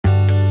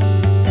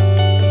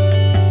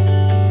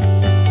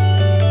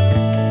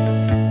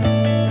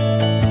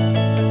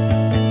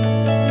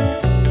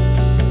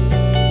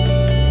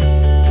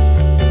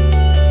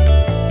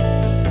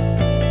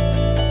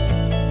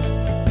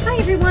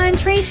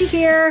Tracy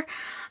here.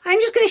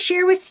 I'm just going to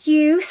share with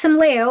you some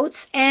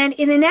layouts, and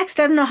in the next,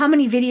 I don't know how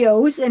many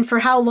videos and for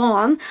how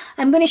long,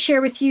 I'm going to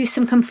share with you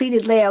some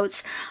completed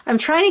layouts. I'm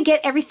trying to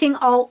get everything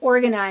all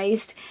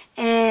organized,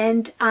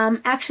 and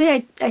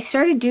actually I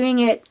started doing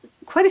it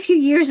quite a few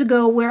years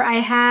ago where I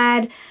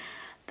had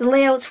the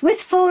layouts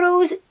with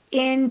photos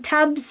in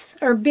tubs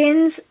or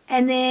bins,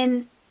 and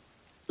then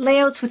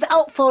layouts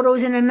without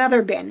photos in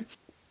another bin.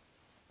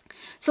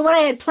 So what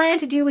I had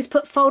planned to do was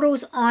put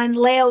photos on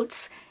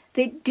layouts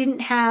that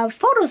didn't have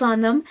photos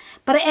on them,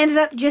 but I ended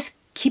up just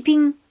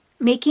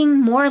making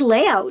more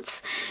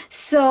layouts.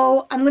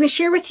 So I'm going to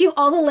share with you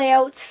all the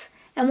layouts,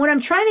 and what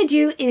I'm trying to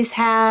do is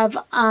have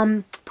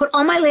put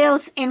all my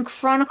layouts in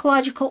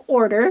chronological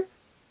order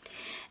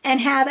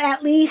and have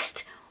at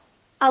least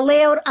a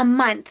layout a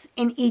month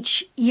in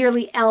each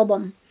yearly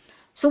album.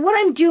 So what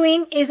I'm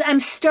doing is I'm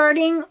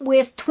starting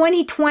with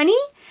 2020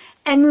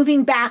 and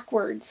moving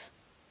backwards.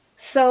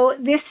 So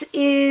this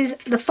is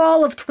the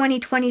fall of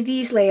 2020,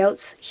 these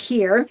layouts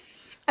here.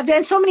 I've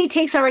done so many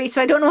takes already,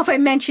 so I don't know if I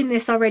mentioned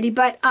this already,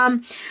 but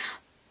I'm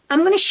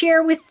going to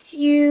share with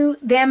you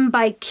them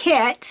by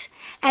kit,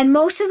 and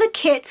most of the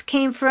kits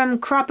came from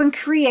Crop and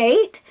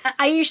Create.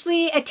 I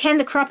usually attend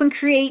the Crop and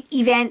Create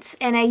events,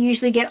 and I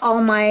usually get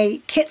all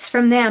my kits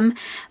from them,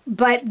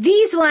 but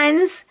these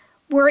ones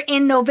were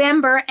in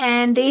November,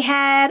 and they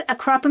had a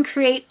Crop and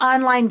Create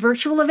online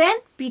virtual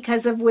event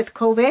because of with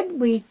COVID.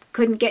 We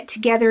couldn't get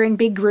together in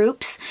big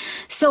groups.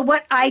 So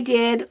what I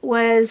did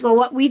was, well,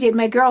 what we did,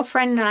 my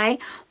girlfriend and I,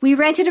 we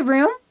rented a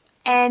room,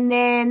 and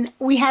then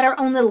we had our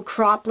own little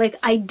crop. Like,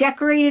 I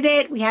decorated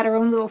it. We had our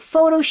own little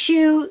photo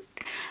shoot,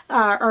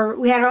 or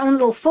we had our own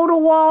little photo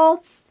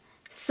wall.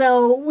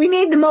 So we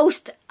made the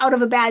most out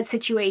of a bad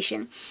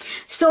situation.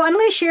 So I'm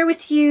going to share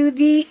with you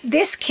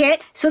this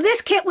kit. So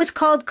this kit was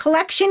called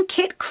Collection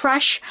Kit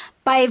Crush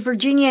by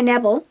Virginia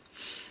Nebel.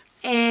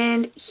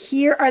 And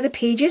here are the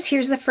pages.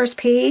 Here's the first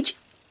page.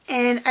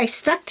 And I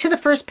stuck to the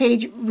first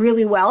page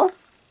really well.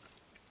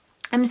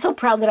 I'm so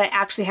proud that I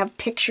actually have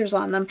pictures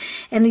on them.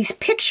 And these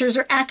pictures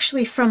are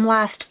actually from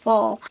last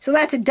fall. So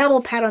that's a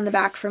double pat on the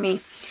back for me.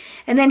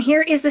 And then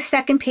here is the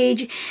second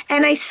page.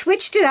 And I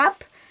switched it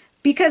up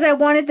because I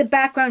wanted the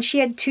background. She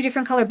had two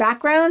different color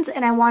backgrounds,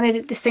 and I wanted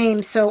it the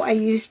same, so I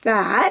used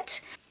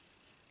that.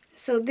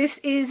 So this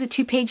is the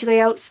two-page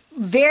layout,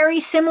 very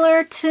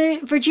similar to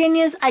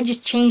Virginia's. I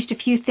just changed a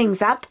few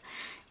things up,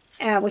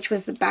 which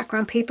was the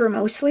background paper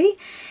mostly.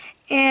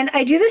 And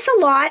I do this a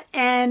lot,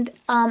 and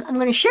I'm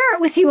going to share it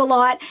with you a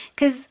lot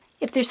because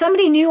if there's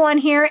somebody new on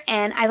here,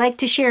 and I like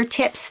to share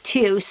tips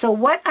too. So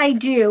what I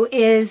do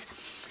is,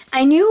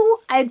 I knew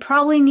I'd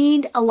probably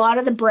need a lot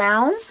of the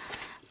brown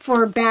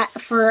for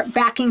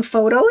backing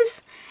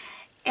photos,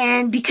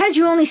 and because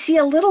you only see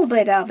a little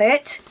bit of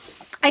it,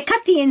 I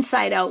cut the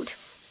inside out.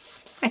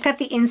 I cut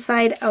the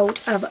inside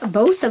out of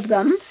both of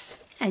them.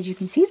 As you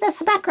can see, that's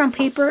the background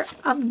paper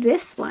of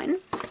this one,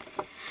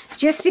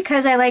 just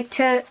because I like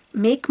to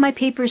make my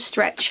papers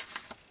stretch.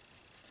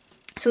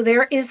 So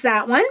there is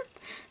that one.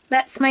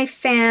 That's my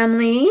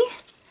family,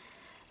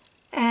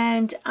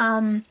 and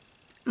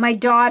my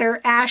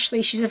daughter,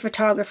 Ashley, she's a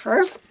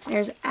photographer.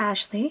 There's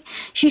Ashley.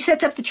 She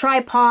sets up the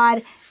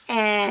tripod,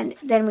 and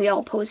then we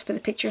all pose for the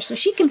picture. So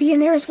she can be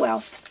in there as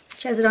well.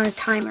 She has it on a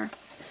timer.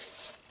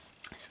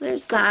 So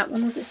there's that.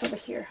 We'll move this over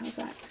here. How's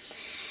that?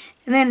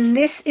 And then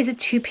this is a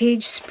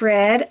two-page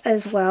spread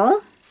as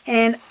well.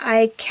 And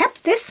I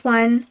kept this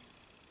one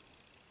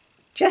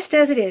just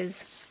as it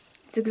is.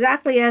 It's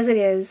exactly as it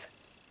is.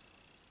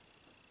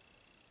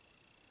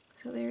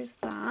 So there's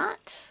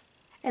that.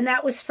 And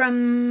that was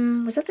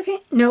from, was that the,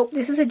 no,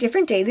 this is a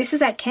different day. This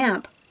is at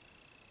camp.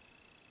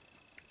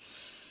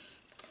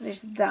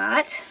 There's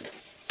that.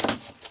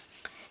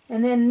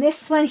 And then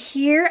this one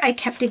here, I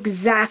kept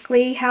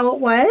exactly how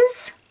it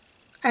was.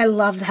 I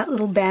love that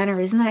little banner.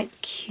 Isn't that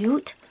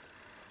cute?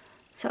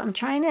 So I'm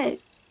trying to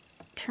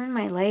turn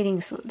my lighting,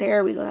 so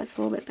there we go. That's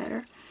a little bit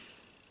better.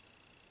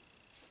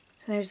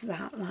 So there's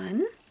that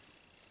one.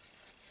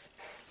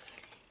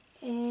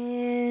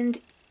 And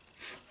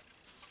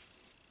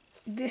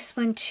this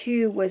one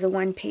too was a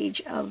one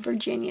page of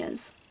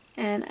Virginia's,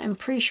 and I'm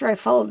pretty sure I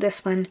followed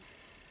this one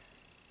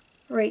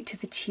right to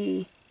the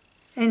T.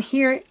 And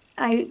here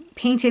I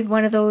painted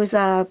one of those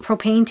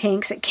propane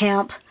tanks at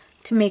camp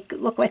to make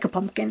it look like a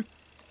pumpkin.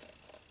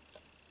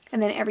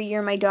 And then every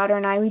year my daughter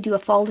and I, we do a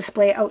fall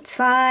display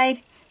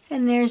outside,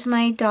 and there's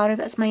my daughter,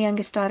 that's my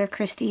youngest daughter,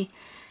 Christy,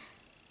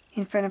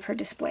 in front of her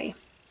display.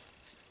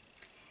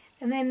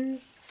 And then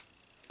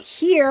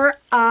here,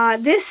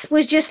 this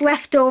was just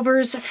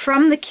leftovers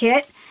from the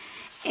kit,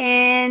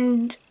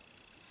 and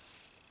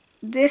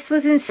this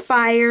was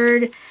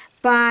inspired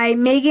by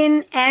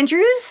Megan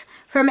Andrews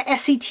from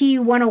SCT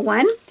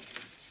 101.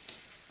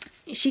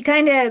 She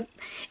kind of,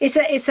 it's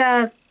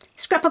a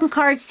Scrapbooking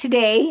Cards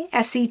Today,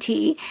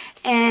 SCT,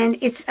 and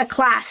it's a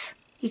class.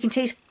 You can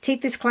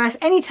take this class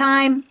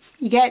anytime.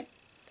 You get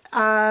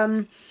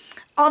all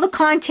the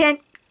content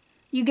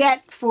you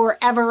get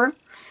forever.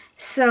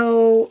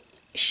 So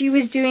she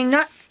was doing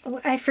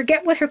I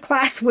forget what her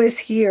class was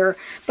here,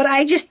 but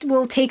I just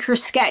will take her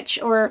sketch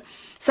or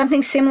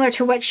something similar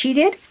to what she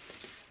did.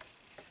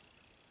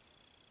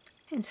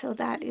 And so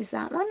that is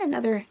that one,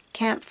 another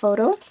camp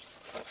photo.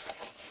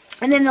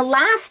 And then the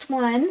last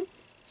one,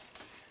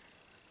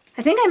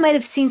 I think I might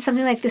have seen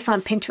something like this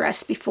on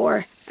Pinterest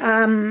before.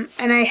 And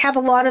I have a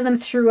lot of them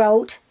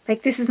throughout.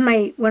 Like this is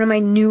one of my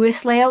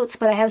newest layouts,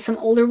 but I have some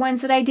older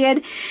ones that I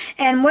did.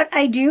 And what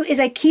I do is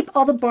I keep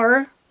all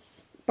the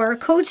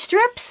barcode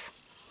strips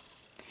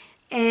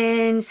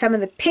and some of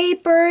the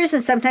papers,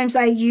 and sometimes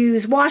I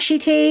use washi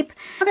tape.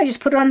 I just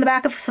put it on the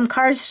back of some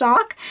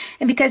cardstock,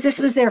 and because this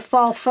was their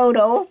fall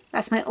photo,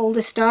 that's my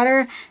oldest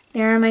daughter,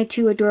 there are my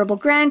 2 adorable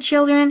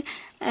grandchildren,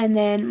 and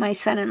then my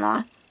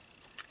son-in-law.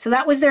 So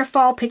that was their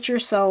fall picture,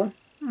 so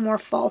more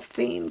fall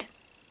themed.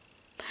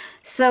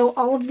 So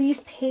all of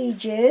these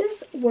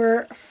pages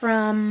were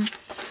from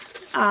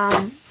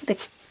the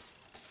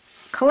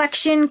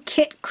collection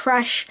Kit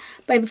Crush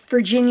by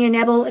Virginia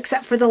Nebel,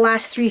 except for the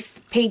last 3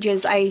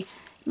 pages I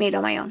made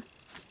on my own.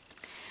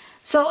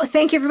 So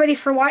thank you everybody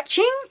for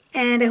watching,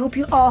 and I hope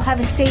you all have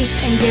a safe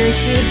and very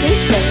creative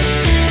day today.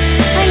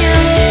 Bye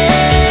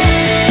now.